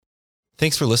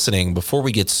Thanks for listening. Before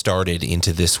we get started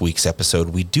into this week's episode,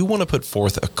 we do want to put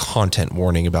forth a content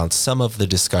warning about some of the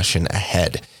discussion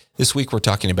ahead. This week, we're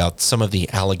talking about some of the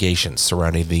allegations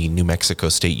surrounding the New Mexico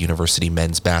State University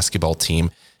men's basketball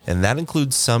team, and that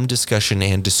includes some discussion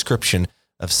and description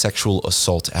of sexual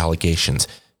assault allegations.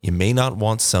 You may not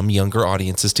want some younger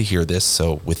audiences to hear this,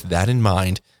 so with that in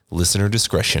mind, listener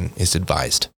discretion is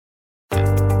advised.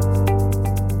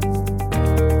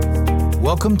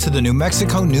 Welcome to the New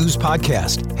Mexico News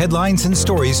Podcast, headlines and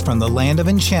stories from the land of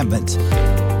enchantment.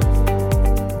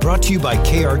 Brought to you by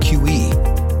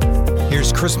KRQE.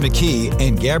 Here's Chris McKee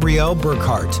and Gabrielle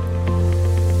Burkhart.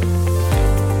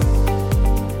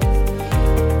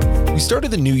 We started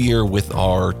the new year with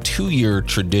our 2-year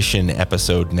tradition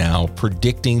episode now,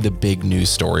 predicting the big news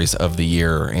stories of the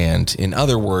year. And in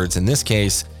other words, in this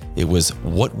case, it was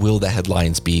what will the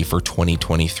headlines be for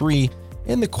 2023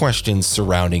 and the questions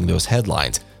surrounding those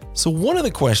headlines. So one of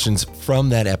the questions from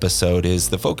that episode is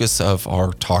the focus of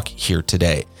our talk here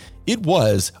today. It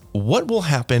was, what will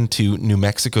happen to New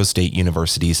Mexico State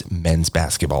University's men's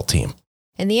basketball team?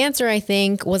 And the answer, I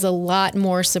think, was a lot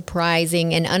more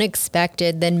surprising and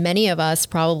unexpected than many of us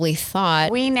probably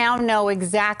thought. We now know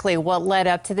exactly what led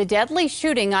up to the deadly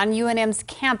shooting on UNM's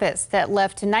campus that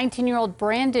left 19-year-old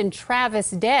Brandon Travis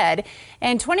dead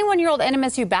and 21-year-old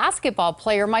NMSU basketball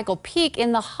player Michael Peak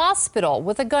in the hospital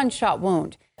with a gunshot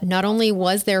wound. Not only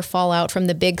was there fallout from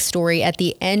the big story at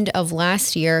the end of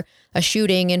last year, a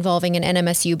shooting involving an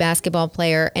NMSU basketball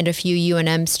player and a few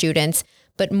UNM students,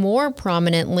 but more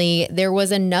prominently, there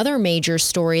was another major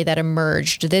story that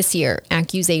emerged this year,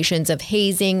 accusations of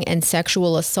hazing and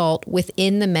sexual assault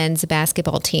within the men's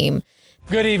basketball team.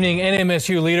 Good evening.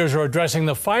 NMSU leaders are addressing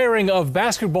the firing of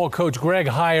basketball coach Greg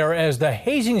Heyer as the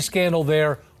hazing scandal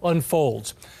there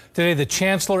unfolds. Today, the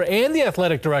chancellor and the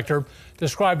athletic director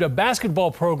described a basketball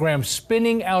program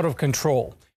spinning out of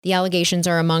control. The allegations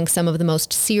are among some of the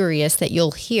most serious that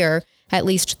you'll hear. At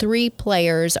least 3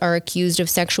 players are accused of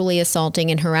sexually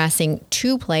assaulting and harassing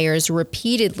 2 players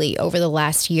repeatedly over the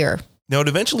last year. Now, it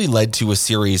eventually led to a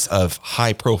series of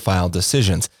high-profile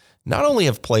decisions. Not only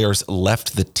have players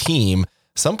left the team,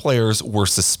 some players were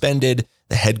suspended.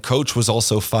 The head coach was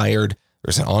also fired.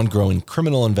 There's an ongoing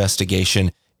criminal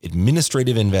investigation,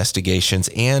 administrative investigations,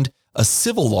 and a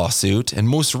civil lawsuit. And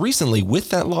most recently, with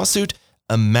that lawsuit,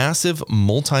 a massive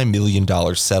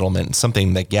multi-million-dollar settlement,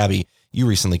 something that Gabby, you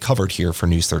recently covered here for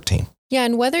News 13. Yeah,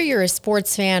 and whether you're a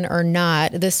sports fan or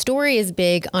not, the story is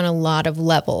big on a lot of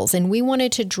levels, and we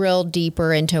wanted to drill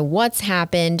deeper into what's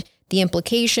happened, the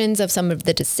implications of some of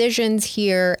the decisions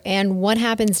here, and what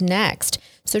happens next.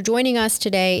 So joining us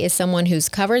today is someone who's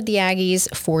covered the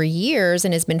Aggies for years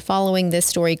and has been following this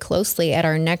story closely at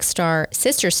our Next Star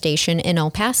sister station in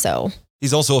El Paso.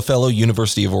 He's also a fellow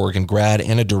University of Oregon grad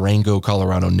and a Durango,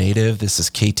 Colorado native. This is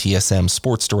KTSM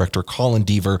sports director Colin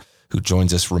Deaver, who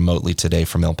joins us remotely today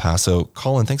from El Paso.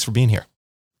 Colin, thanks for being here.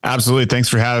 Absolutely. Thanks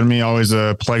for having me. Always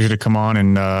a pleasure to come on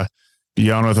and be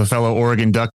on with a fellow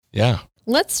Oregon Duck. Yeah.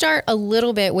 Let's start a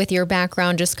little bit with your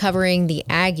background, just covering the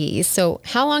Aggies. So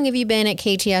how long have you been at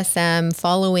KTSM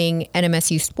following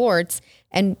NMSU sports?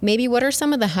 And maybe what are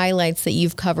some of the highlights that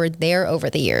you've covered there over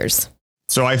the years?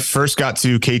 So I first got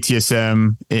to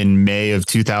KTSM in May of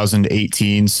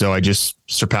 2018. So I just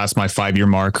surpassed my 5-year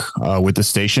mark with the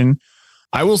station.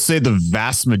 I will say the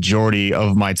vast majority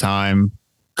of my time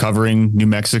covering New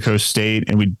Mexico State,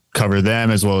 and we cover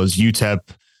them as well as UTEP,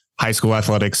 high school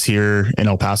athletics here in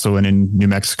El Paso and in New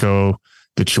Mexico,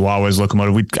 the Chihuahuas,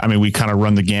 Locomotive. We kind of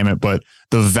run the gamut, but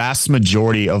the vast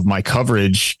majority of my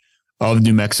coverage of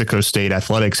New Mexico State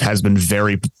athletics has been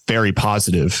very, very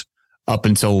positive up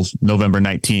until November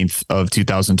 19th of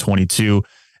 2022.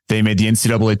 They made the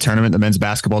NCAA tournament. The men's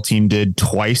basketball team did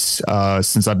twice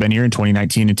since I've been here in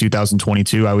 2019 and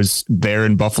 2022. I was there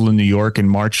in Buffalo, New York in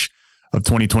March of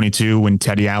 2022 when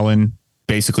Teddy Allen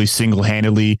basically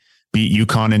single-handedly beat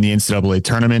UConn in the NCAA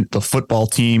tournament. The football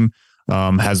team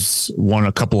has won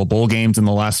a couple of bowl games in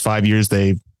the last 5 years.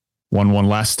 They won one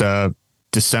last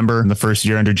December in the first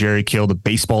year under Jerry Kill. The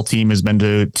baseball team has been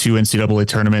to 2 NCAA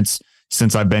tournaments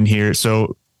since I've been here.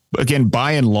 So again,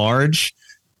 by and large,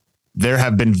 there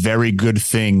have been very good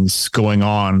things going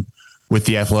on with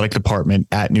the athletic department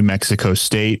at New Mexico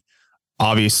State.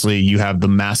 Obviously, you have the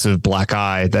massive black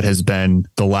eye that has been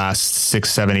the last 6,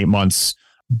 7, 8 months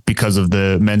because of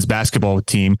the men's basketball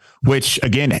team, which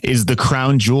again is the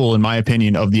crown jewel, in my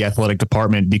opinion, of the athletic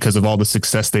department because of all the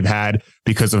success they've had,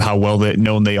 because of how well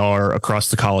known they are across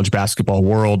the college basketball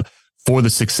world for the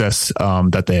success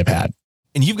that they have had.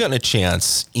 And you've gotten a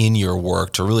chance in your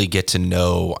work to really get to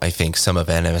know, I think, some of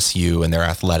NMSU and their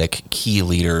athletic key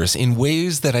leaders in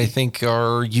ways that I think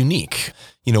are unique.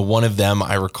 You know, one of them,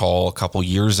 I recall a couple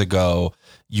years ago,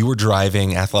 you were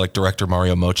driving athletic director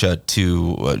Mario Mocha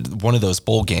to one of those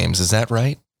bowl games. Is that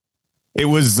right? It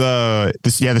was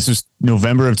this was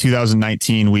November of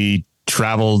 2019. We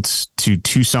traveled to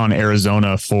Tucson,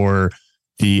 Arizona for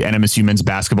the NMSU men's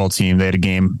basketball team. They had a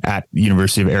game at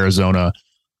University of Arizona.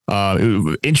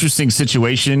 Interesting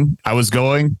situation. I was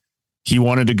going, he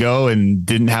wanted to go and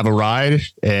didn't have a ride.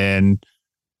 And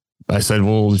I said,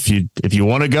 well, if you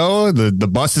want to go, the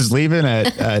bus is leaving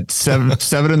at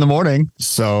 7 in the morning.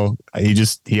 So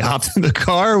he hopped in the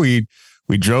car. We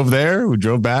drove there, we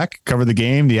drove back, covered the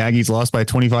game. The Aggies lost by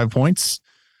 25 points.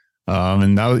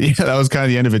 And that was kind of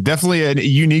the end of it. Definitely a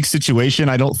unique situation.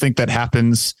 I don't think that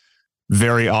happens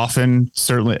very often.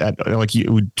 Certainly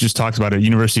we just talked about at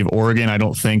University of Oregon. I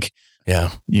don't think,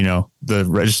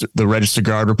 the register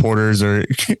guard reporters are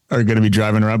going to be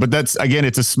driving around, but that's, again,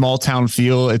 it's a small town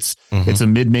feel. It's a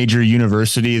mid-major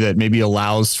university that maybe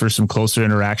allows for some closer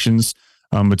interactions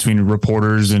between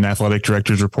reporters and athletic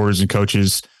directors, reporters and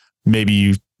coaches. Maybe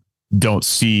you don't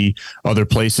see other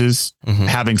places.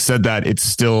 Having said that, it's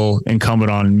still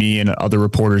incumbent on me and other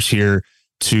reporters here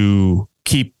to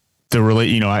keep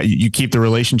you keep the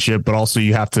relationship, but also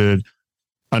you have to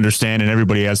understand, and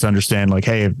everybody has to understand, like,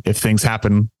 hey, if things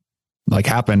happened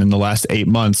in the last 8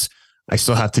 months, I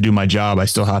still have to do my job. I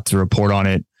still have to report on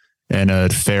it in a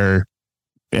fair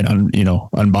and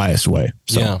unbiased way.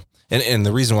 So. Yeah. And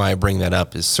the reason why I bring that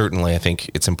up is certainly I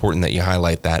think it's important that you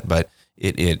highlight that, but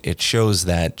it shows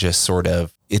that just sort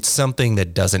of, it's something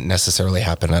that doesn't necessarily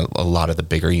happen at a lot of the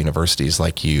bigger universities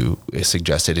like you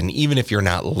suggested. And even if you're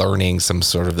not learning some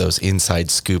sort of those inside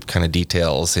scoop kind of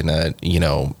details in a,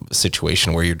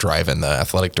 situation where you're driving the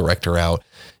athletic director out,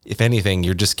 if anything,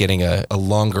 you're just getting a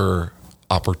longer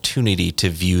opportunity to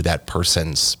view that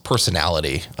person's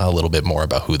personality a little bit more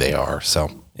about who they are. So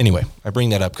anyway, I bring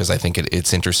that up because I think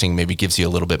it's interesting, maybe gives you a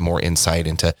little bit more insight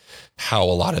into how a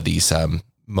lot of these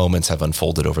moments have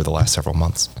unfolded over the last several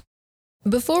months.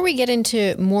 Before we get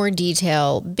into more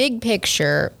detail, big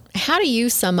picture, how do you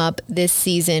sum up this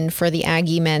season for the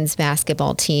Aggie men's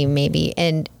basketball team maybe?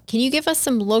 And can you give us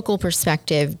some local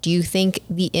perspective? Do you think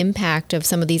the impact of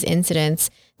some of these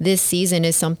incidents this season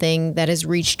is something that has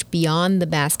reached beyond the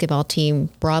basketball team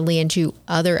broadly into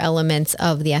other elements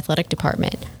of the athletic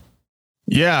department?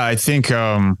 Yeah, I think,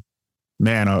 to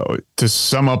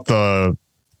sum up the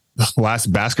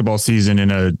last basketball season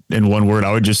in one word,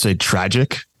 I would just say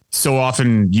tragic. So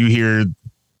often you hear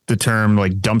the term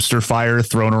like dumpster fire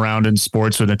thrown around in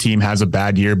sports when a team has a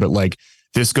bad year, but like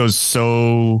this goes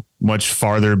so much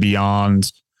farther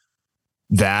beyond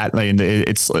that.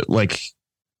 Like,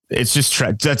 it's just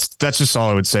that's just all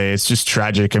I would say. It's just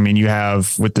tragic. I mean, you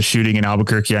have, with the shooting in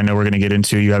Albuquerque, I know we're going to get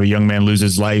into, you have a young man lose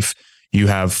his life. You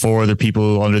have 4 other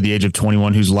people under the age of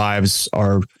 21 whose lives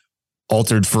are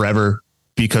altered forever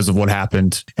because of what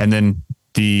happened. And then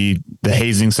the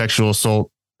hazing, sexual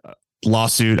assault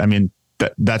lawsuit. I mean,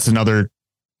 that's another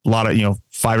lot of,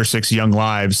 5 or 6 young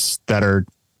lives that are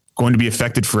going to be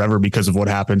affected forever because of what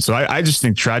happened. So I just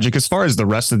think tragic. As far as the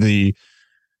rest of the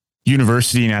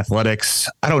university and athletics,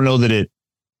 I don't know that it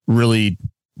really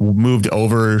moved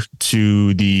over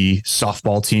to the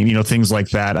softball team, things like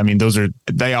that. I mean,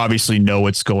 they obviously know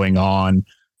what's going on.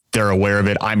 They're aware of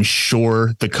it. I'm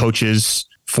sure the coaches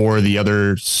for the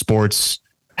other sports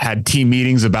had team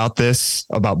meetings about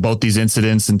both these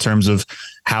incidents in terms of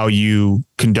how you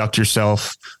conduct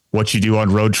yourself, what you do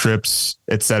on road trips,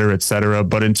 et cetera, et cetera.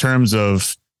 But in terms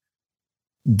of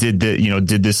did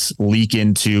this leak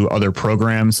into other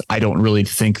programs? I don't really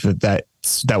think that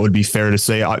would be fair to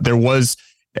say. There was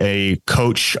a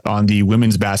coach on the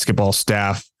women's basketball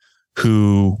staff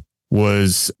who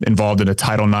was involved in a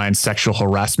Title IX sexual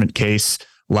harassment case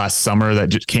last summer that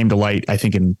just came to light, I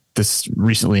think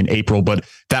recently in April, but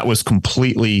that was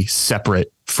completely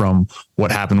separate from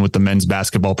what happened with the men's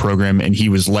basketball program. And he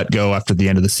was let go after the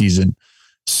end of the season.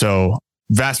 So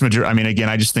vast majority, I mean, again,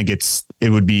 I just think it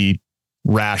would be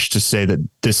rash to say that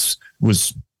this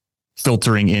was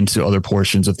filtering into other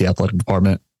portions of the athletic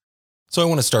department. So I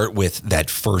want to start with that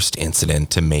first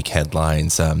incident to make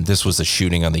headlines. This was a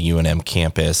shooting on the UNM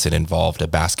campus. It involved a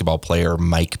basketball player,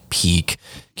 Mike Peak.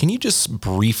 Can you just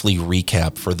briefly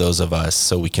recap for those of us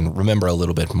so we can remember a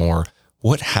little bit more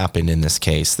what happened in this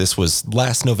case? This was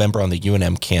last November on the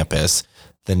UNM campus,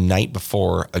 the night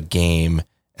before a game,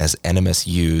 as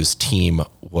NMSU's team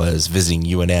was visiting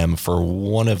UNM for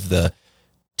one of the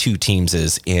two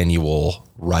teams' annual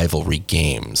rivalry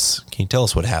games. Can you tell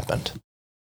us what happened?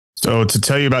 So to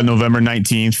tell you about November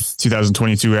 19th,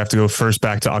 2022, we have to go first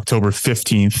back to October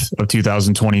 15th of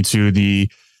 2022. The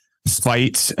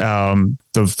fight,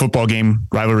 the football game,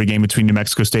 rivalry game between New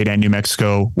Mexico State and New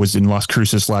Mexico was in Las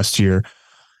Cruces last year.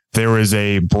 There was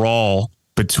a brawl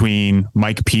between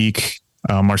Mike Peak,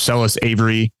 Marcellus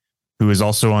Avery, who is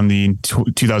also on the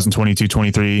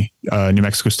 2022-23 New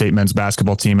Mexico State men's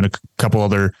basketball team, and a couple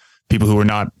other people who were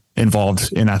not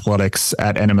involved in athletics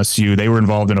at NMSU. They were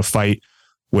involved in a fight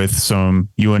with some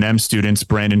UNM students.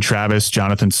 Brandon Travis,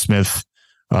 Jonathan Smith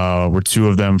were two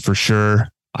of them for sure.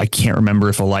 I can't remember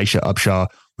if Elisha Upshaw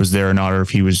was there or not, or if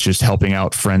he was just helping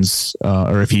out friends,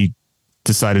 or if he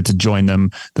decided to join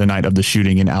them the night of the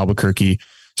shooting in Albuquerque.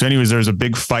 So anyways, there was a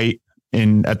big fight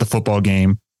at the football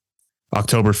game,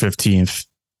 October 15th.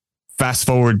 Fast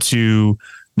forward to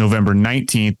November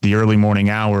 19th, the early morning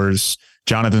hours,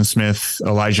 Jonathan Smith,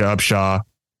 Elijah Upshaw,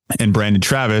 and Brandon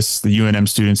Travis, the UNM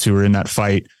students who were in that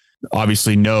fight,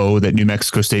 obviously know that New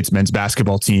Mexico State's men's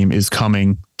basketball team is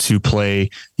coming to play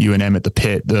UNM at the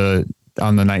Pit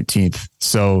on the 19th.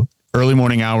 So early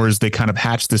morning hours, they kind of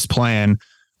hatched this plan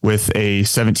with a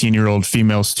 17-year-old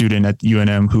female student at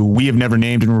UNM who we have never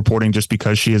named in reporting just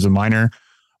because she is a minor.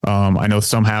 I know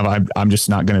some have. I'm just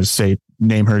not going to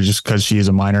name her just because she is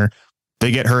a minor.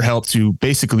 They get her help to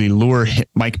basically lure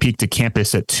Mike Peak to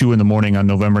campus at 2 a.m. on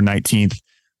November 19th,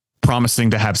 promising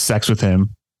to have sex with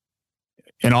him.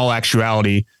 In all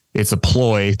actuality, it's a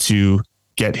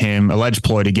alleged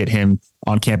ploy to get him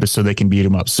on campus so they can beat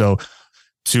him up. So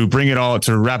to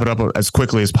wrap it up as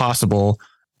quickly as possible,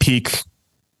 Peak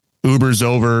Ubers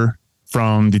over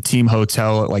from the team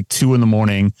hotel at like 2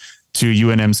 a.m. to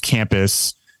UNM's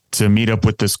campus to meet up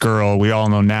with this girl. We all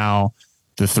know now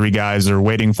the three guys are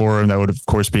waiting for him. That would, of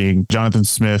course, be Jonathan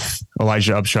Smith,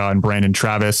 Elijah Upshaw, and Brandon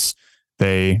Travis.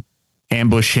 They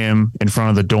ambush him in front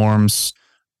of the dorms.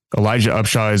 Elijah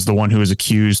Upshaw is the one who is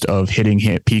accused of hitting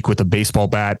Peak with a baseball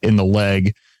bat in the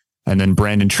leg. And then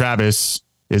Brandon Travis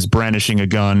is brandishing a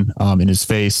gun in his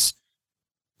face.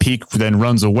 Peak then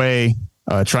runs away,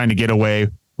 trying to get away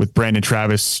with Brandon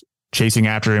Travis chasing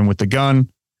after him with the gun.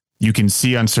 You can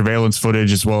see on surveillance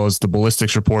footage, as well as the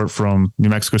ballistics report from New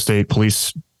Mexico State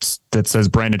Police, that says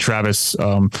Brandon Travis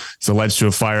is alleged to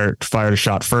have fired a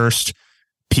shot first.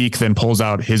 Peak then pulls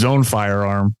out his own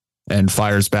firearm and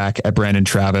fires back at Brandon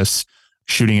Travis,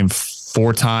 shooting him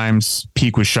 4 times.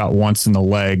 Peak was shot once in the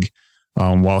leg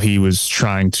while he was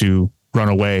trying to run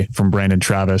away from Brandon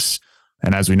Travis.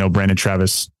 And as we know, Brandon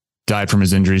Travis died from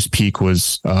his injuries. Peak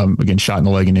was, again, shot in the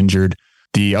leg and injured.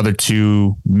 The other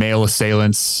 2 male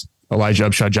assailants, Elijah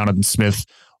Upshaw, Jonathan Smith,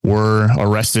 were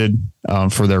arrested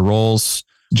for their roles.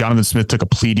 Jonathan Smith took a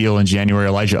plea deal in January.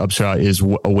 Elijah Upshaw is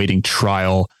awaiting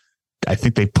trial. I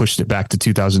think they pushed it back to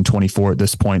 2024 at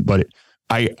this point, but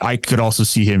I could also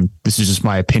see him. This is just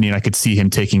my opinion. I could see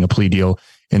him taking a plea deal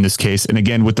in this case. And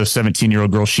again, with the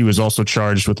 17-year-old girl, she was also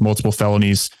charged with multiple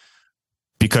felonies.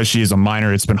 Because she is a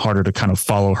minor, it's been harder to kind of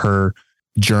follow her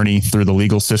journey through the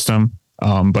legal system.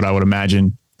 But I would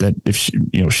imagine that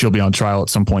if she'll be on trial at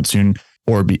some point soon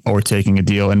or taking a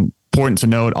deal. And important to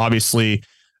note, obviously,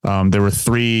 there were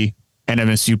 3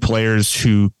 NMSU players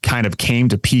who kind of came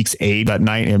to Peak's aid that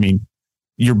night. I mean,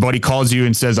 your buddy calls you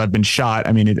and says, "I've been shot."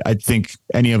 I mean, I think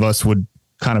any of us would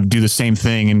kind of do the same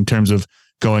thing in terms of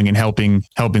going and helping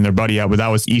their buddy out. But that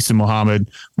was Issa Muhammad,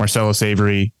 Marcellus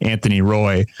Avery, Anthony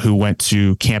Roy, who went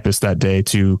to campus that day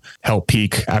to help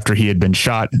Peak after he had been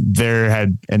shot.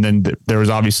 And then there was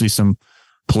obviously some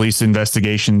police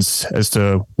investigations as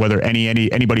to whether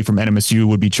anybody from NMSU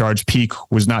would be charged. Peak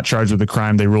was not charged with a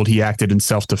crime. They ruled he acted in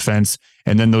self-defense.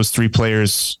 And then those 3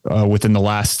 players within the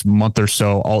last month or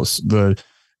so,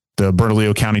 the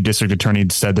Bernalillo County District Attorney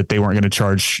said that they weren't going to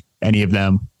charge any of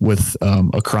them with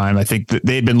a crime. I think that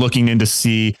they had been looking in to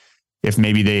see if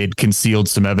maybe they had concealed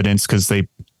some evidence because they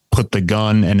put the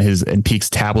gun and Peak's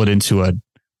tablet into a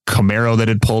Camaro that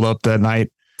had pulled up that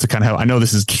night. To kind of I know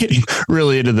this is getting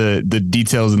really into the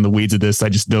details and the weeds of this. I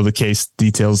just know the case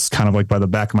details kind of like by the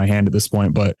back of my hand at this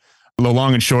point. But the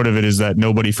long and short of it is that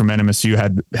nobody from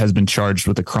NMSU has been charged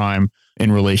with a crime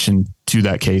in relation to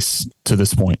that case to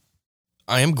this point.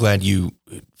 I am glad you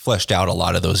fleshed out a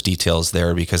lot of those details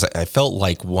there, because I felt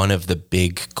like one of the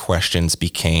big questions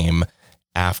became,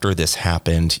 after this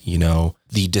happened,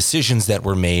 the decisions that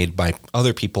were made by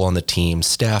other people on the team,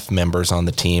 staff members on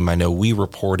the team. I know we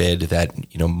reported that,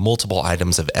 multiple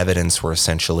items of evidence were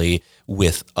essentially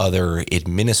with other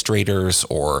administrators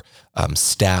or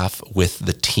staff with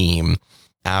the team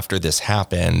after this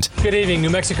happened. Good evening. New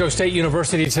Mexico State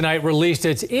University tonight released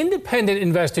its independent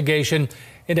investigation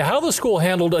into how the school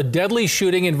handled a deadly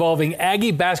shooting involving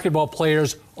Aggie basketball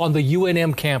players on the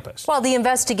UNM campus. While the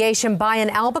investigation by an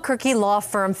Albuquerque law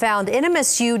firm found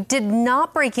NMSU did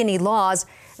not break any laws,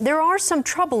 there are some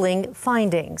troubling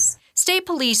findings. State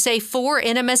police say 4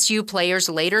 NMSU players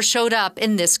later showed up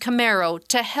in this Camaro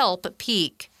to help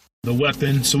Peak. The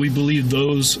weapon, so we believe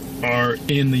those are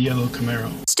in the yellow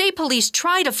Camaro. State police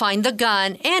try to find the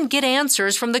gun and get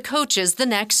answers from the coaches the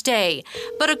next day.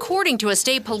 But according to a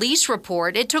state police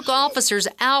report, it took officers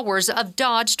hours of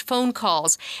dodged phone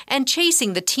calls and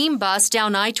chasing the team bus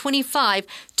down I-25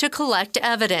 to collect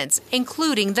evidence,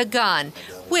 including the gun,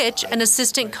 which an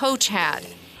assistant coach had.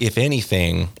 If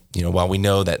anything, while we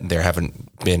know that there haven't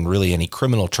been really any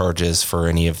criminal charges for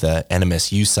any of the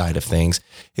NMSU side of things,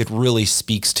 it really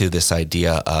speaks to this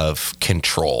idea of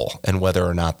control and whether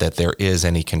or not that there is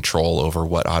any control over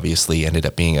what obviously ended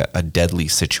up being a deadly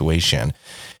situation.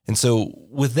 And so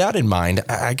with that in mind,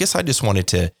 I guess I just wanted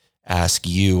to ask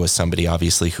you, as somebody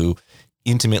obviously who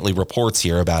intimately reports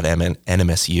here about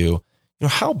NMSU,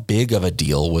 how big of a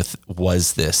deal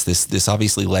was this? This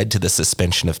obviously led to the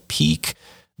suspension of Peak,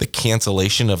 the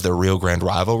cancellation of the Rio Grande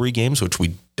rivalry games, which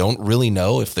we don't really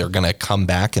know if they're going to come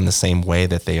back in the same way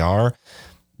that they are.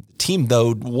 The team,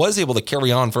 though, was able to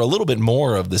carry on for a little bit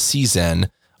more of the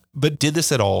season, but did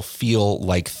this at all feel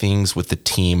like things with the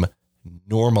team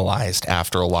normalized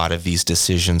after a lot of these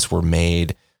decisions were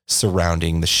made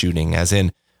surrounding the shooting? As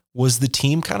in, was the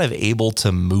team kind of able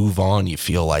to move on, you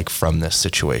feel like, from this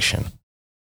situation?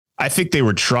 I think they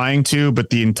were trying to,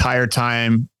 but the entire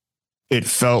time, it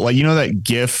felt like, that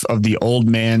gif of the old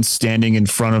man standing in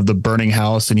front of the burning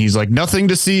house and he's like, nothing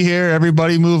to see here,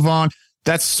 everybody move on.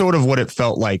 That's sort of what it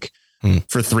felt like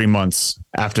for 3 months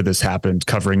after this happened,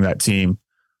 covering that team.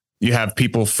 You have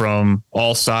people from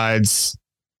all sides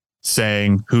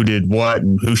saying who did what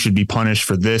and who should be punished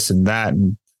for this and that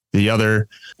and the other.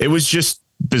 It was just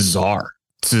bizarre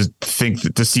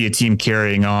to see a team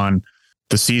carrying on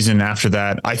the season after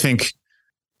that. I think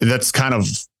that's kind of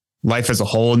life as a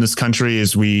whole in this country.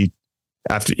 Is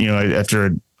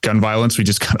after gun violence, we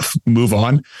just kind of move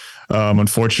on,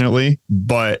 unfortunately.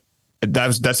 But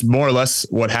that's more or less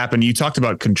what happened. You talked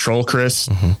about control, Chris.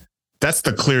 Mm-hmm. That's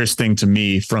the clearest thing to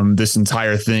me from this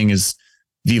entire thing is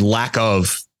the lack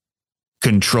of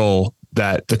control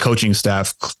that the coaching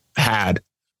staff had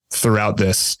throughout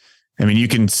this. I mean, you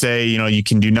can say, you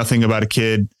can do nothing about a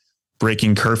kid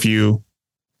breaking curfew.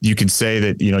 You can say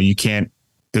that, you can't,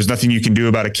 there's nothing you can do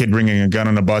about a kid bringing a gun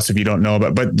on a bus if you don't know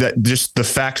about, but that just the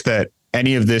fact that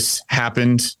any of this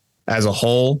happened as a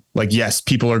whole, like, yes,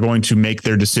 people are going to make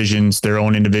their decisions, their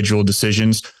own individual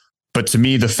decisions. But to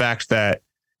me, the fact that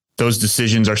those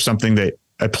decisions are something that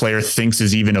a player thinks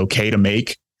is even okay to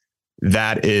make,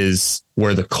 that is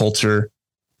where the culture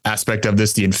aspect of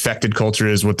this, the infected culture,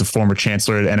 is what the former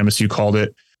chancellor at NMSU called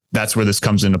it. That's where this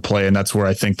comes into play. And that's where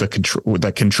I think the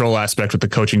control aspect with the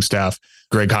coaching staff,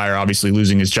 Greg Heier obviously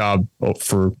losing his job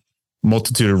for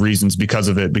multitude of reasons because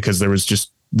of it, because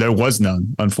there was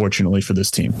none, unfortunately, for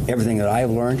this team. Everything that I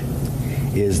have learned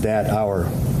is that our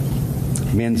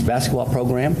men's basketball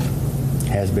program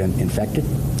has been infected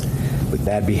with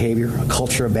bad behavior, a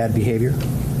culture of bad behavior.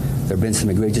 There have been some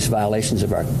egregious violations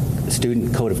of our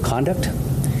student code of conduct,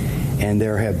 and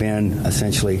there have been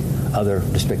essentially other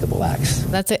despicable acts.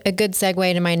 That's a good segue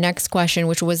into my next question,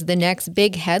 which was the next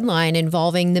big headline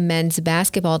involving the men's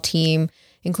basketball team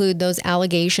include those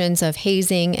allegations of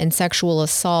hazing and sexual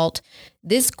assault.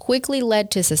 This quickly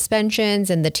led to suspensions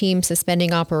and the team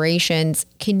suspending operations.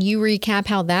 Can you recap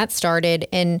how that started?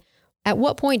 And at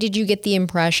what point did you get the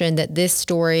impression that this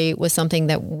story was something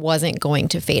that wasn't going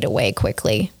to fade away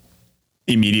quickly?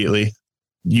 Immediately.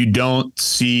 You don't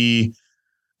see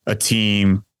a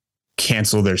team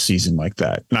cancel their season like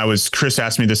that. And Chris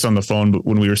asked me this on the phone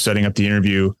when we were setting up the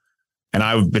interview, and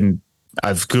I've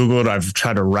Googled, I've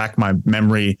tried to rack my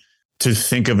memory to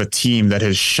think of a team that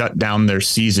has shut down their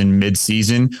season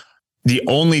mid-season. The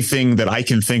only thing that I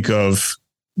can think of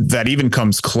that even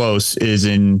comes close is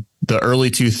in the early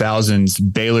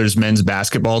 2000s, Baylor's men's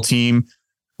basketball team.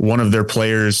 One of their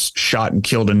players shot and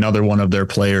killed another one of their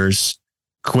players.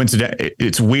 Coincident.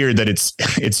 It's weird that it's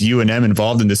UNM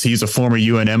involved in this. He's a former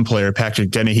UNM player, Patrick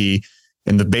Dennehy,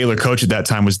 and the Baylor coach at that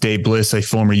time was Dave Bliss, a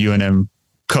former UNM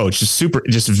coach.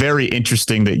 Just very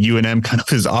interesting that UNM kind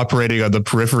of is operating on the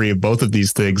periphery of both of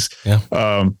these things.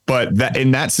 Yeah. But that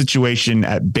in that situation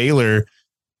at Baylor,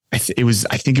 I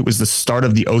think it was the start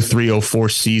of the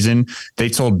 03-04 season. They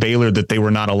told Baylor that they were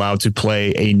not allowed to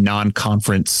play a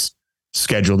non-conference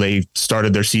schedule. They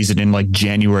started their season in like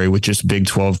January with just Big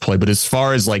 12 play. But as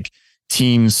far as like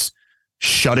teams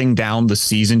shutting down the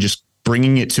season, just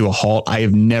bringing it to a halt. I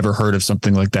have never heard of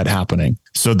something like that happening.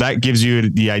 So that gives you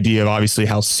the idea of obviously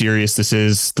how serious this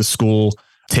is, the school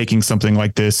taking something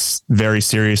like this very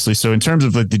seriously. So in terms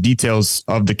of like the details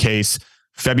of the case,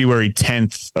 February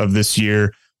 10th of this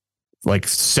year, like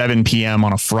 7 p.m.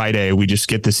 on a Friday, we just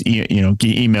get this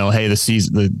email, hey, the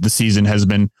season has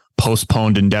been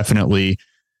postponed indefinitely.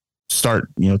 Start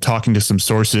talking to some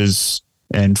sources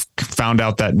and found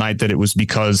out that night that it was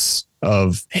because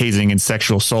of hazing and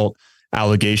sexual assault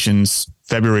allegations.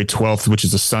 February 12th, which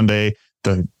is a Sunday,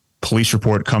 the police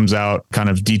report comes out kind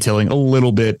of detailing a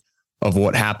little bit of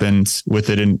what happened with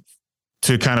it. And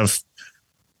to kind of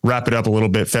wrap it up a little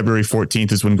bit, February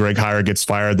 14th is when Greg Heier gets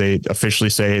fired. They officially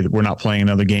say we're not playing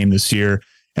another game this year.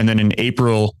 And then in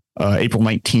April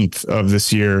 19th of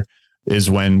this year is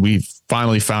when we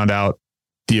finally found out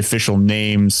the official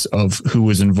names of who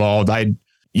was involved.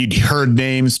 You'd heard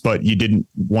names, but you didn't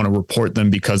want to report them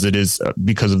because it is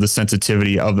because of the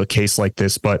sensitivity of a case like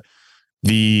this. But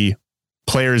the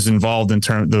players involved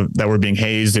that were being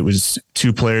hazed, it was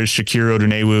 2 players, Shakir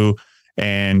Odunewu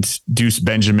and Deuce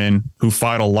Benjamin, who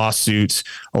filed a lawsuit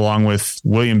along with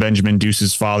William Benjamin,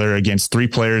 Deuce's father, against 3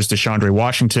 players, DeShondre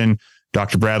Washington,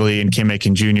 Dr. Bradley, and Kim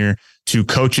Aiken Jr., 2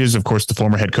 coaches, of course, the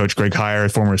former head coach Greg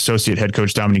Heier, former associate head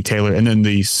coach Dominique Taylor, and then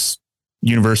the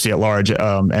university at large,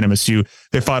 NMSU.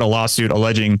 They filed a lawsuit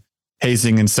alleging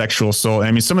hazing and sexual assault.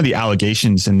 I mean, some of the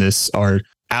allegations in this are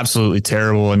absolutely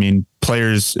terrible. I mean,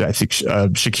 players, I think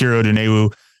Shakir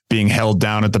Odunewu being held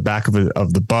down at the back of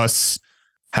the bus,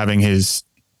 having his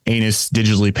anus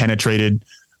digitally penetrated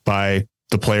by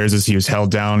the players as he was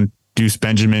held down. Deuce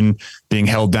Benjamin being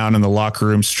held down in the locker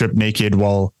room, stripped naked,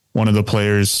 while one of the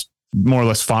players more or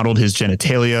less fondled his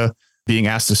genitalia, being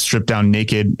asked to strip down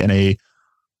naked in a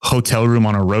hotel room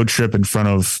on a road trip in front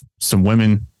of some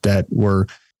women that were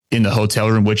in the hotel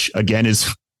room, which again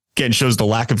shows the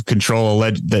lack of control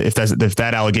alleged that if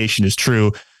that allegation is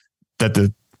true, that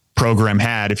the program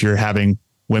had, if you're having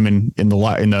women in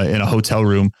a hotel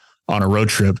room on a road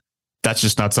trip, that's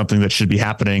just not something that should be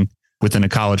happening within a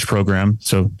college program.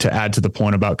 So to add to the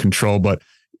point about control, but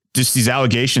just these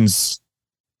allegations,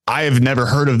 I have never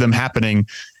heard of them happening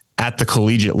at the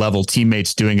collegiate level,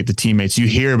 teammates doing it to teammates. You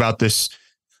hear about this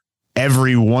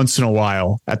every once in a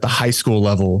while at the high school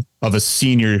level of a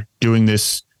senior doing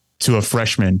this to a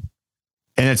freshman.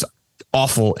 And it's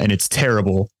awful and it's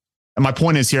terrible. And my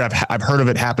point is here, I've heard of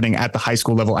it happening at the high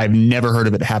school level. I've never heard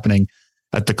of it happening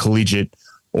at the collegiate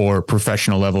or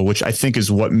professional level, which I think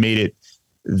is what made it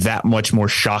that much more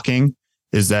shocking,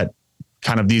 is that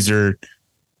kind of these are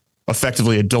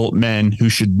effectively adult men who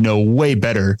should know way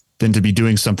better than to be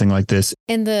doing something like this.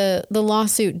 And the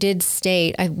lawsuit did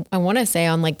state, I want to say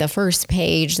on like the first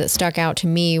page that stuck out to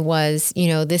me was,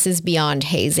 this is beyond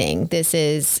hazing. This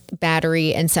is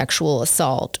battery and sexual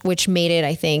assault, which made it,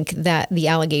 I think, that the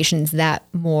allegations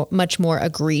much more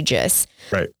egregious.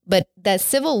 Right. But that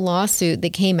civil lawsuit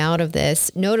that came out of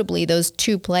this, notably those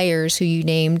 2 players who you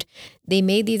named, they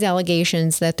made these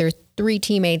allegations that their 3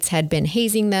 teammates had been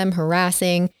hazing them,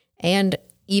 harassing, and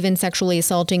even sexually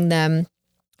assaulting them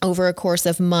over a course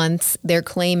of months. Their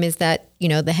claim is that,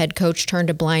 the head coach turned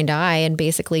a blind eye and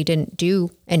basically didn't do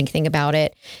anything about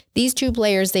it. These 2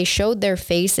 players, they showed their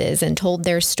faces and told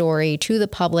their story to the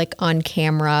public on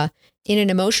camera in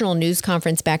an emotional news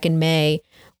conference back in May.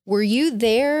 Were you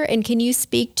there? And can you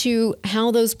speak to how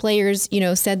those players,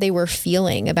 said they were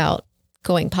feeling about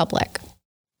going public?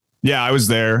 Yeah, I was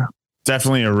there.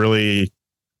 Definitely a really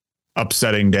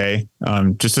upsetting day,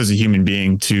 just as a human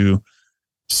being, to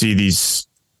see these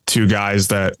 2 guys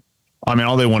that,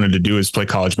 all they wanted to do is play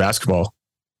college basketball.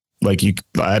 Like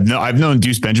I've known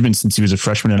Deuce Benjamin since he was a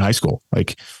freshman in high school.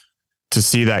 Like, to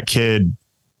see that kid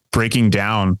breaking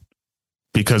down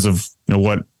because of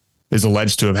what is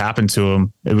alleged to have happened to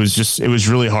him, it was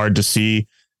really hard to see.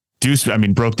 Deuce,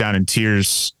 broke down in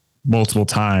tears multiple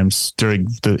times during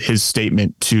his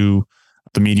statement to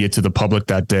the media, to the public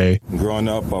that day. Growing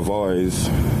up, I've always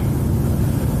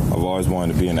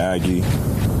wanted to be an Aggie.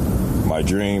 My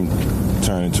dream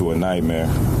turned into a nightmare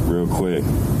real quick,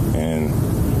 and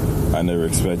I never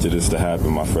expected this to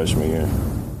happen my freshman year.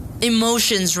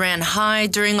 Emotions ran high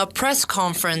during a press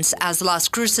conference as Las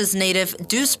Cruces native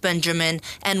Deuce Benjamin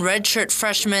and redshirt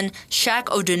freshman Shaq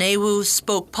Odunewu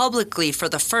spoke publicly for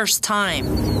the first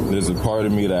time. There's a part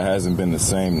of me that hasn't been the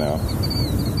same now,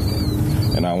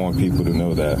 and I want people to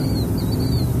know that.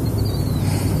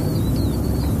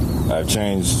 I've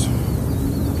changed.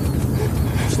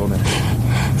 Slow down.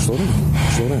 Slow down.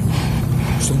 Slow down.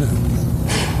 Slow down.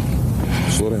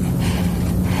 Slow down.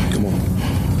 Come on.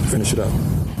 Finish it up.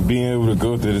 Being able to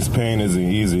go through this pain isn't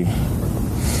easy.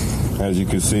 As you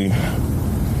can see,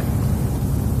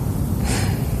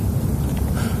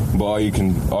 but all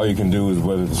you can do is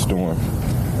weather the storm.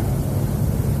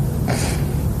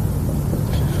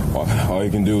 All you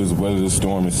can do is weather the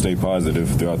storm and stay positive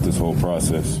throughout this whole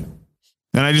process.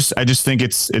 And I just think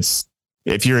it's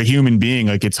if you're a human being,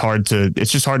 like it's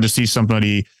just hard to see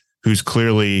somebody who's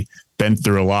clearly been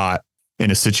through a lot in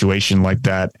a situation like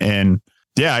that. And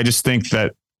yeah, I think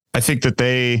that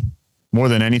they, more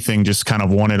than anything, just kind of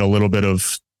wanted a little bit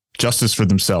of justice for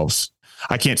themselves.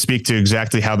 I can't speak to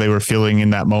exactly how they were feeling in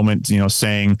that moment,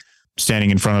 standing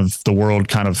in front of the world,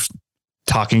 kind of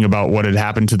talking about what had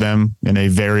happened to them in a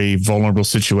very vulnerable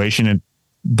situation.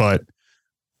 But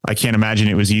I can't imagine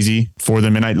it was easy for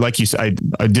them. And like you said,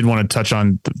 I did want to touch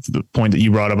on the point that you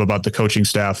brought up about the coaching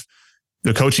staff.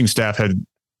 The coaching staff had,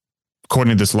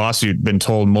 according to this lawsuit, been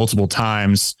told multiple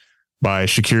times by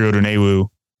Shakir Odunewu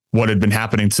what had been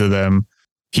happening to them.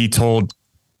 He told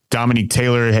Dominique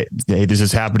Taylor, hey, this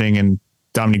is happening. And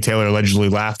Dominique Taylor allegedly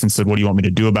laughed and said, what do you want me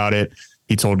to do about it?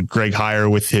 He told Greg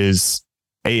Heyer, with his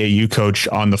AAU coach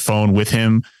on the phone with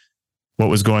him, what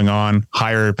was going on.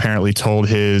 Heyer apparently told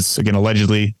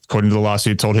allegedly, according to the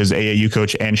lawsuit, told his AAU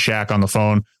coach and Shaq on the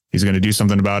phone, he's going to do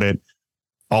something about it.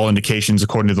 All indications,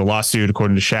 according to the lawsuit,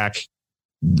 according to Shaq,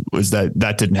 was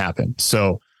that didn't happen.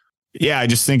 So yeah, I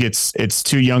just think it's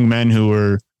two young men who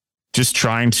were just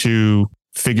trying to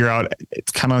figure out,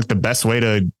 it's kind of like the best way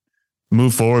to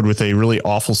move forward with a really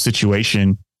awful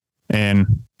situation. And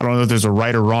I don't know if there's a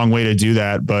right or wrong way to do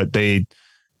that, but they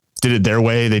did it their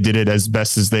way. They did it as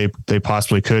best as they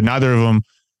possibly could. Neither of them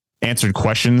answered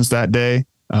questions that day.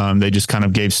 They just kind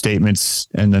of gave statements,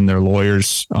 and then their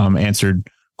lawyers answered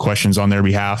questions on their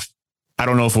behalf. I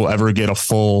don't know if we'll ever get a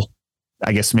full,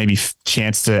 I guess, maybe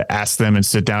chance to ask them and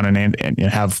sit down and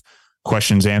have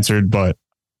questions answered, but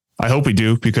I hope we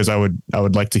do, because I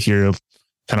would like to hear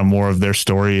kind of more of their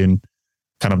story and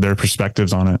kind of their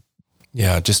perspectives on it.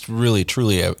 Yeah, just really,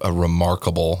 truly a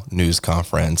remarkable news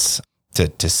conference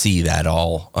to see that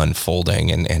all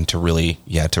unfolding and to really,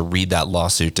 to read that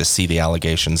lawsuit, to see the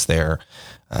allegations there.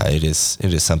 It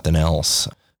is something else.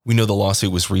 We know the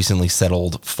lawsuit was recently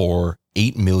settled for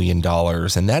 $8 million,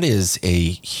 and that is a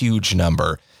huge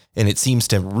number. And it seems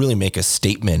to really make a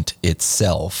statement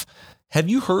itself. Have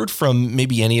you heard from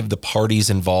maybe any of the parties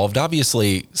involved?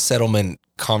 Obviously, settlement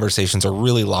conversations are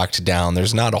really locked down.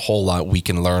 There's not a whole lot we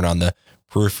can learn on the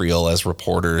peripheral as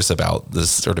reporters about the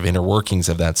sort of inner workings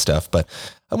of that stuff. But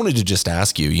I wanted to just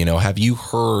ask you, have you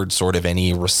heard sort of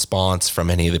any response from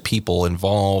any of the people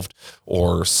involved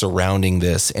or surrounding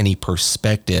this, any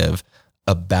perspective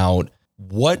about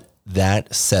what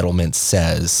that settlement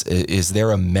says? Is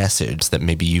there a message that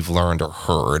maybe you've learned or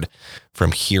heard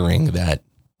from hearing that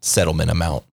settlement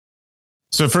amount?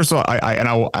 So first of all,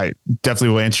 I definitely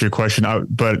will answer your question,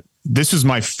 but this was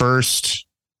my first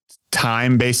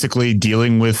time basically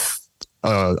dealing with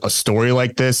a story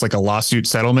like this, like a lawsuit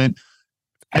settlement.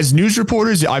 As news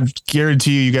reporters, I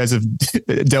guarantee you guys have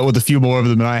dealt with a few more of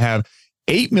them than I have.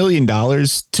 $8 million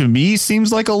to me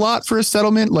seems like a lot for a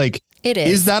settlement. Like, it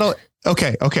is. Is that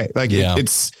okay? Like, yeah.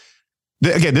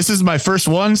 Again, this is my first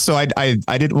one, so I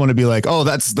didn't want to be like, oh,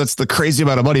 that's the crazy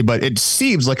amount of money, but it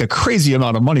seems like a crazy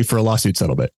amount of money for a lawsuit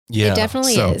settlement. Yeah, it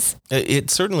definitely is.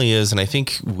 It certainly is, and I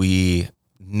think we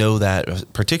know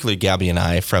that, particularly Gabby and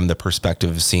I, from the perspective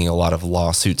of seeing a lot of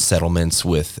lawsuit settlements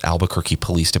with Albuquerque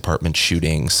Police Department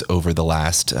shootings over the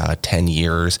last 10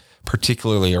 years,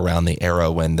 particularly around the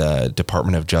era when the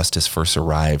Department of Justice first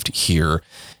arrived here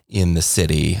in the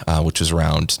city, which was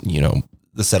around,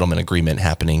 the settlement agreement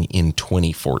happening in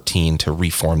 2014 to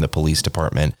reform the police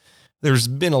department. There's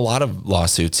been a lot of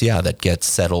lawsuits, that get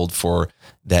settled for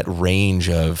that range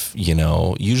of,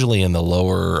 usually in the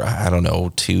lower,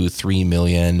 2-3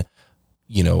 million.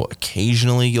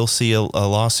 Occasionally you'll see a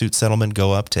lawsuit settlement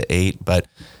go up to 8, but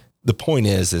the point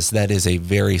is that is a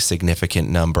very significant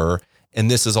number.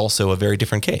 And this is also a very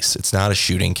different case. It's not a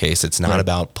shooting case. It's not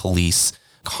about police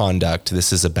conduct.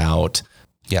 This is about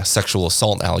sexual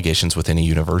assault allegations within a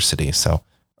university. So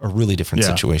a really different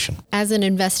situation. As an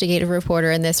investigative reporter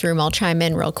in this room, I'll chime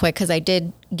in real quick because I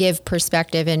did give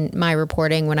perspective in my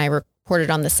reporting when I reported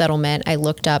on the settlement. I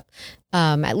looked up,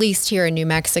 at least here in New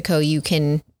Mexico,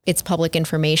 it's public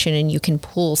information and you can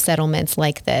pull settlements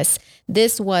like this.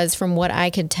 This was, from what I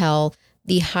could tell,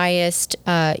 the highest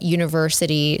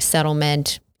university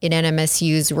settlement in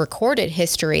NMSU's recorded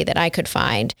history that I could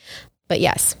find. But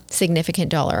yes,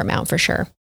 significant dollar amount for sure.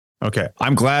 Okay.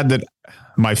 I'm glad that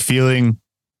my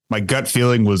gut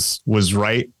feeling was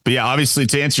right. But yeah, obviously,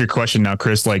 to answer your question now,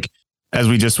 Chris, like, as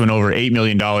we just went over, $8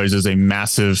 million is a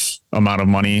massive amount of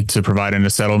money to provide in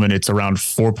a settlement. It's around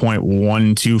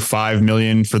 $4.125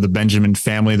 million for the Benjamin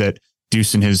family that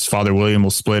Deuce and his father, William,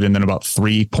 will split, and then about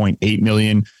 $3.8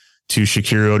 million to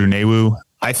Shakira Odunewu.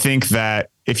 I think that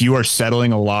if you are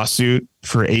settling a lawsuit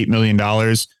for $8 million,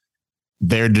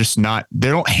 they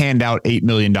don't hand out $8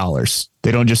 million.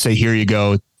 They don't just say, here you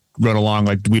go, run along.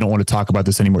 Like, we don't want to talk about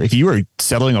this anymore. If you are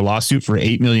settling a lawsuit for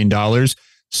 $8 million,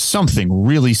 something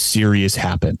really serious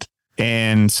happened.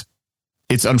 And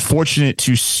it's unfortunate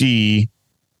to see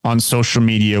on social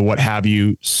media, what have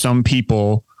you, some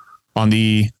people on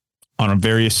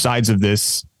various sides of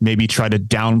this maybe try to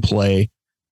downplay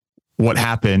what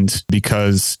happened,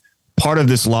 because part of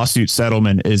this lawsuit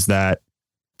settlement is that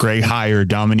Greg Heyer,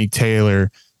 Dominique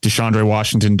Taylor, DeShondre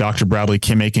Washington, Dr. Bradley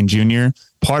Kim Aiken Jr.,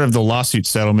 part of the lawsuit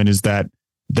settlement is that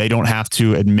they don't have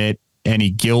to admit any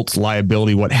guilt,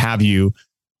 liability, what have you,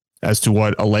 as to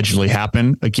what allegedly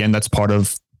happened. Again, that's part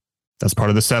of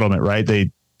the settlement, right?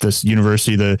 This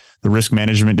university, the risk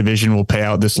management division will pay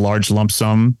out this large lump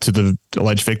sum to the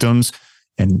alleged victims,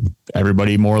 and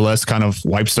everybody more or less kind of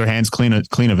wipes their hands clean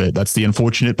of it. That's the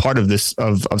unfortunate part of this,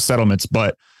 of settlements.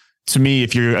 But to me,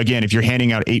 if you're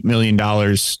handing out $8 million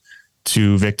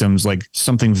to victims, like,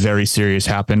 something very serious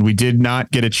happened. We did not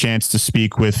get a chance to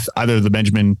speak with either of the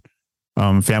Benjamin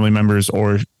family members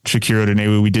or Shakira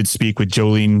Odunewu. We did speak with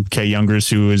Jolene K. Youngers,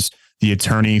 who is the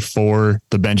attorney for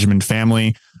the Benjamin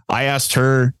family. I asked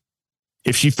her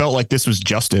if she felt like this was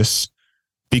justice,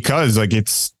 because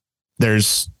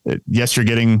yes, you're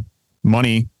getting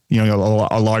money,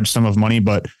 a large sum of money,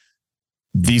 but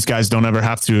these guys don't ever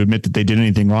have to admit that they did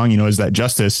anything wrong. Is that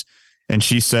justice? And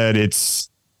she said it's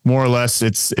more or less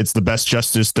it's the best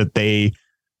justice that they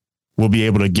will be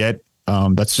able to get.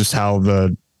 That's just how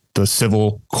the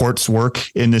civil courts work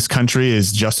in this country,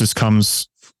 is justice comes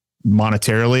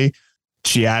monetarily.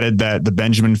 She added that the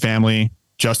Benjamin family,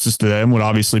 justice to them would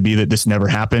obviously be that this never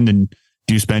happened, and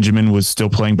Deuce Benjamin was still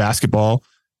playing basketball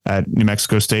at New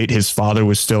Mexico State. His father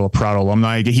was still a proud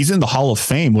alumni. He's in the Hall of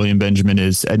Fame, William Benjamin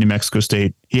is, at New Mexico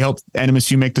State. He helped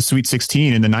NMSU make the Sweet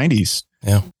 16 in the 90s.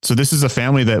 Yeah. So this is a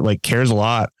family that cares a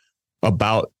lot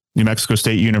about New Mexico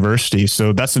State University.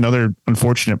 So that's another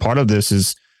unfortunate part of this,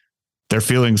 is their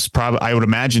feelings probably, I would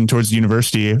imagine, towards the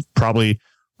university probably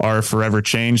are forever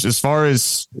changed. As far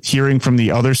as hearing from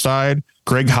the other side,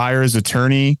 Greg Heyer's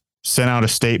attorney sent out a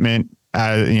statement,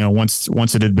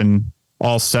 once it had been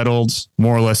all settled,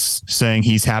 more or less saying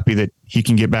he's happy that he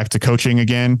can get back to coaching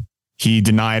again. He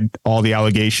denied all the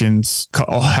allegations.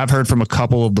 I've heard from a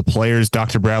couple of the players,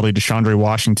 Dr. Bradley, DeShondre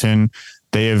Washington.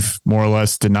 They have more or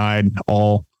less denied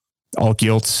all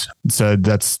guilt. Said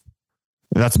that's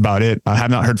about it. I have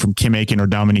not heard from Kim Aiken or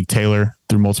Dominique Taylor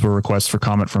through multiple requests for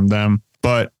comment from them.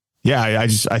 But yeah,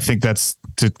 I think that's,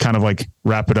 to kind of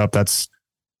wrap it up, that's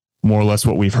more or less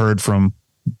what we've heard from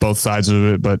both sides of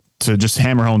it. But to just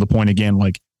hammer home the point again,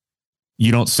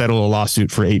 you don't settle a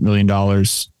lawsuit for $8 million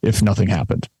if nothing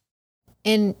happened.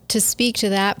 And to speak to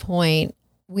that point,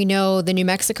 we know the New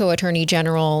Mexico Attorney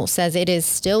General says it is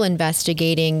still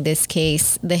investigating this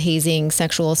case, the hazing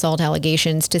sexual assault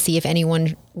allegations, to see if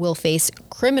anyone will face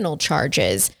criminal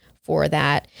charges for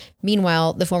that.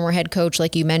 Meanwhile, the former head coach,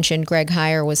 like you mentioned, Greg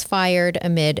Heyer, was fired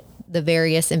amid the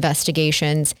various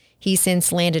investigations. He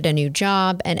since landed a new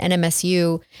job, and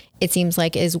NMSU, it seems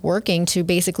like, is working to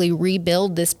basically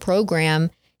rebuild this program.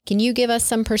 Can you give us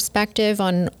some perspective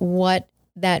on what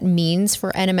that means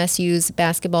for NMSU's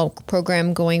basketball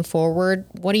program going forward?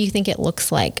 What do you think it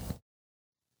looks like?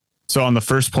 So on the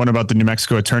first point about the New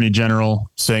Mexico Attorney General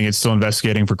saying it's still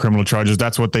investigating for criminal charges,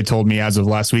 that's what they told me as of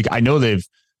last week. I know they've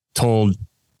told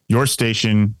your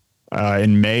station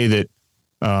in May that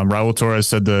Raul Torres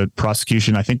said the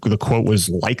prosecution, I think the quote was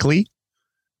likely.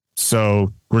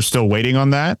 So we're still waiting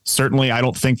on that. Certainly, I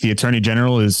don't think the Attorney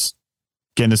General is,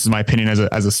 again, this is my opinion as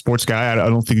a sports guy, I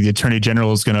don't think the Attorney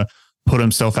General is going to put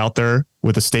himself out there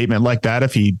with a statement like that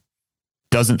if he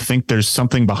doesn't think there's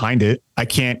something behind it. I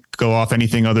can't go off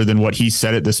anything other than what he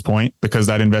said at this point, because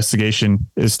that investigation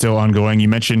is still ongoing. You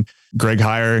mentioned Greg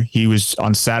Heyer. He was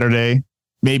on Saturday,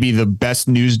 maybe the best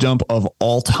news dump of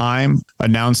all time,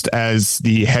 announced as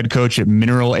the head coach at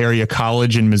Mineral Area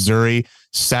College in Missouri,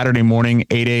 Saturday morning,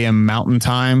 8 a.m. Mountain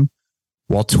Time,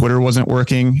 while Twitter wasn't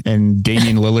working and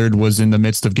Damian Lillard was in the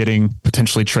midst of getting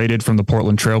potentially traded from the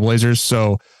Portland Trailblazers.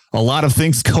 So a lot of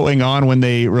things going on when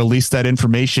they released that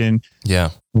information. Yeah.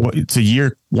 It's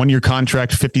a 1 year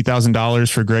contract, $50,000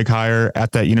 for Greg Heyer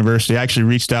at that university. I actually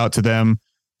reached out to them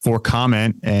for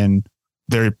comment, and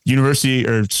their university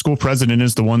or school president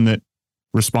is the one that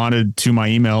responded to my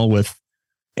email with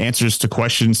answers to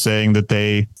questions, saying that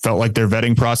they felt like their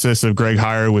vetting process of Greg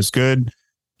Heyer was good.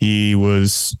 He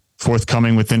was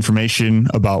forthcoming with information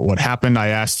about what happened. I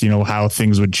asked, how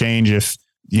things would change if,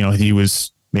 he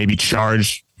was maybe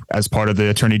charged as part of the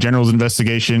Attorney General's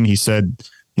investigation. He said,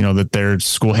 that their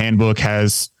school handbook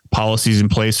has policies in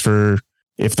place for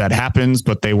if that happens,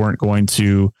 but they weren't going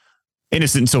to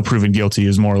innocent until proven guilty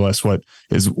is more or less what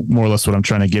I'm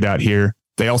trying to get at here.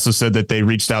 They also said that they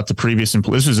reached out to previous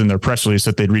employers. This was in their press release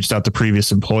that they'd reached out to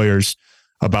previous employers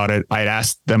about it. I had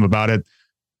asked them about it.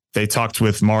 They talked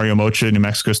with Mario Mocha, New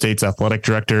Mexico State's athletic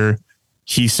director.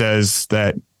 He says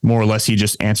that more or less he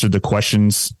just answered the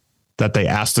questions that they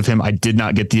asked of him. I did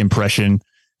not get the impression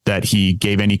that he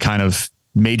gave any kind of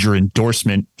major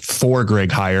endorsement for Greg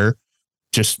Heier,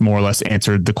 just more or less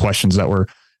answered the questions that were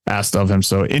asked of him.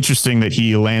 So interesting that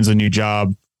he lands a new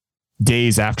job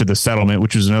days after the settlement,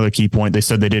 which was another key point. They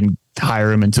said they didn't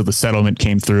hire him until the settlement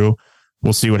came through.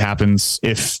 We'll see what happens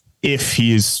if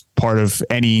he is part of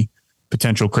any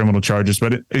potential criminal charges.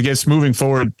 But I guess moving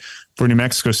forward for New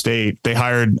Mexico State, they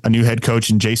hired a new head coach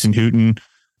in Jason Hooten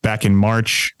back in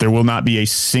March. There will not be a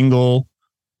single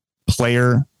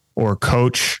player or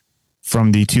coach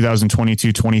from the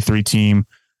 2022-23 team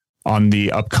on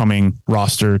the upcoming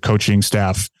roster coaching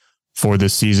staff for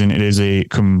this season. It is a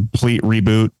complete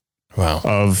reboot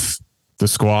of the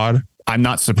squad. I'm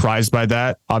not surprised by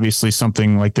that. Obviously,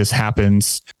 something like this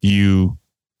happens. You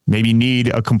maybe need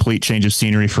a complete change of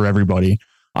scenery for everybody.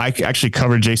 I actually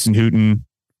covered Jason Hooten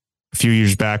a few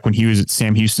years back when he was at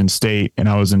Sam Houston State and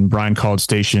I was in Bryan College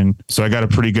Station. So I got a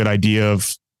pretty good idea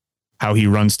of how he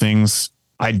runs things.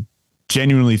 I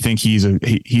genuinely think he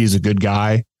is a good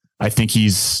guy. I think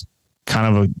he's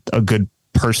kind of a good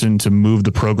person to move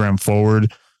the program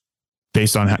forward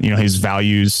based on his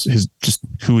values, his just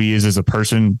who he is as a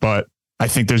person. But I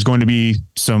think there's going to be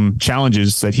some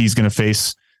challenges that he's going to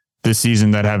face this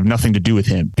season that have nothing to do with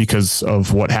him because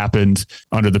of what happened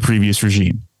under the previous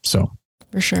regime. So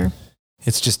for sure,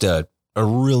 it's just a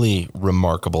really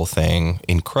remarkable thing.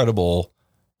 Incredible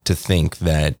to think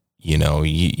that,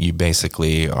 you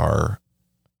basically are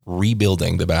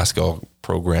rebuilding the basketball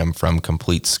program from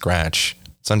complete scratch.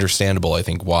 It's understandable, I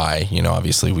think, why.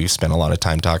 Obviously we've spent a lot of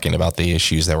time talking about the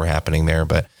issues that were happening there,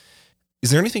 but is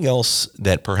there anything else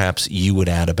that perhaps you would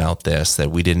add about this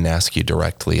that we didn't ask you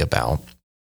directly about?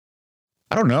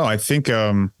 I don't know. I think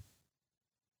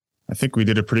we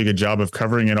did a pretty good job of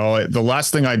covering it all. The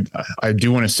last thing I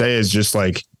do want to say is just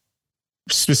like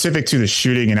specific to the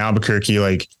shooting in Albuquerque.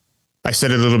 Like I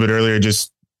said it a little bit earlier,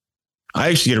 I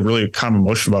actually get really kind of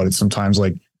emotional about it sometimes.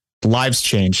 Like lives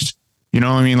changed,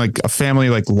 like a family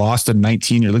like lost a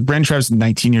 19-year, like Brandon Travis is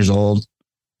 19 years old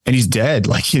and he's dead.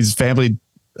 Like his family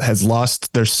has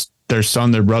lost their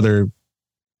son, their brother.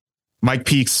 Mike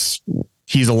Peaks,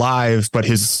 he's alive, but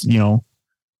his,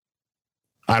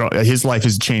 his life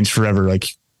has changed forever. Like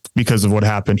because of what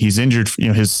happened, he's injured,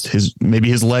 maybe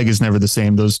his leg is never the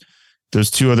same. Those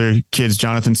two other kids,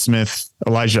 Jonathan Smith,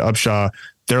 Elijah Upshaw,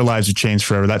 their lives have changed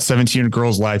forever. That 17-year-old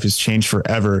girl's life has changed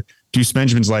forever. Deuce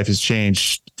Benjamin's life has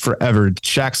changed forever.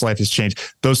 Shaq's life has changed.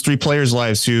 Those three players'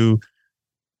 lives who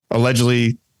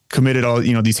allegedly committed all,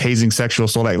 these hazing sexual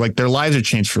assault, like their lives are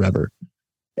changed forever.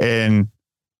 And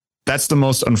that's the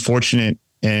most unfortunate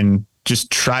and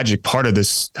just tragic part of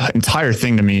this entire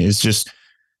thing to me is just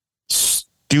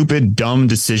stupid, dumb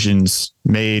decisions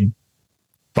made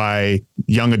by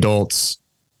young adults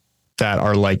that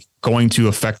are like going to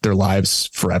affect their lives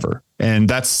forever. And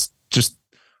that's just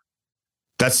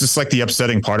like the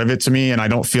upsetting part of it to me. And I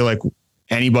don't feel like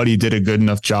anybody did a good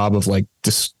enough job of like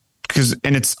this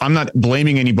I'm not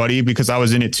blaming anybody because I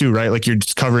was in it too, right? Like you're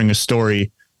just covering a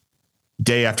story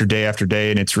day after day after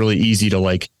day. And it's really easy to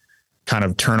like kind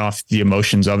of turn off the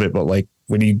emotions of it. But like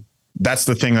that's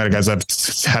the thing that guys I've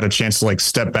had a chance to like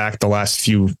step back the last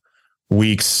few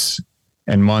weeks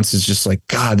and months is just like,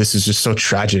 God, this is just so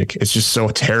tragic. It's just so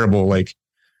terrible. Like,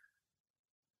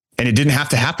 and it didn't have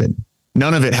to happen.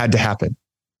 None of it had to happen.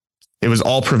 It was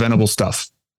all preventable stuff.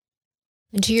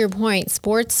 And to your point,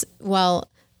 sports, well,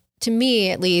 to me,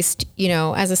 at least,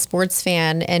 as a sports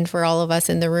fan and for all of us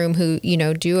in the room who,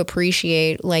 do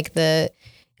appreciate like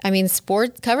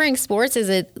covering sports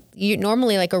is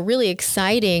normally like a really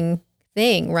exciting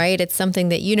thing, right? It's something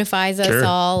that unifies us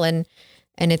all and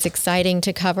it's exciting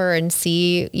to cover and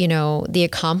see, the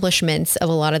accomplishments of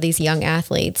a lot of these young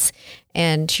athletes.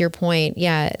 And to your point,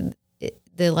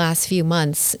 the last few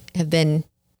months have been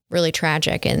really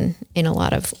tragic in a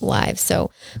lot of lives. So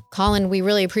Colin, we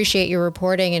really appreciate your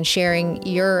reporting and sharing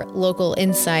your local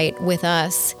insight with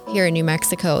us here in New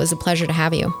Mexico. It was a pleasure to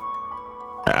have you.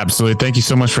 Absolutely. Thank you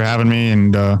so much for having me.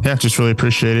 And just really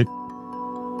appreciate it.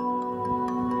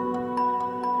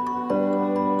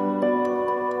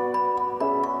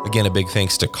 Again, a big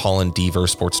thanks to Colin Deaver,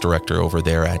 sports director over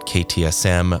there at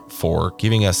KTSM, for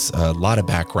giving us a lot of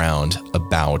background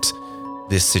about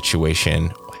this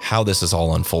situation, how this is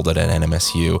all unfolded at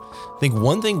NMSU. I think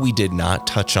one thing we did not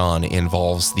touch on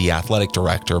involves the athletic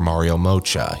director, Mario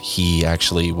Mocha. He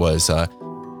actually was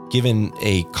given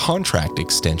a contract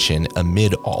extension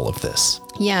amid all of this.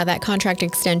 Yeah, that contract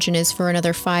extension is for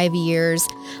another 5 years.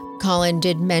 Colin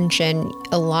did mention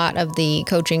a lot of the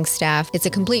coaching staff. It's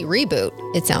a complete reboot,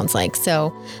 it sounds like.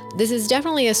 So this is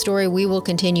definitely a story we will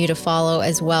continue to follow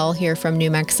as well here from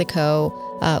New Mexico.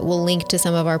 We'll link to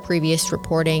some of our previous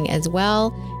reporting as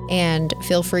well. And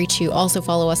feel free to also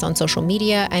follow us on social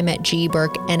media. I'm at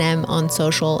GBurkeNM on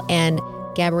social and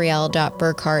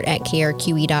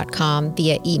Gabrielle.Burkhart@krqe.com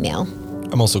via email.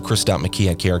 I'm also Chris.McKee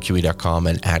at krqe.com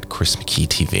and at Chris McKee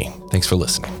TV. Thanks for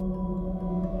listening.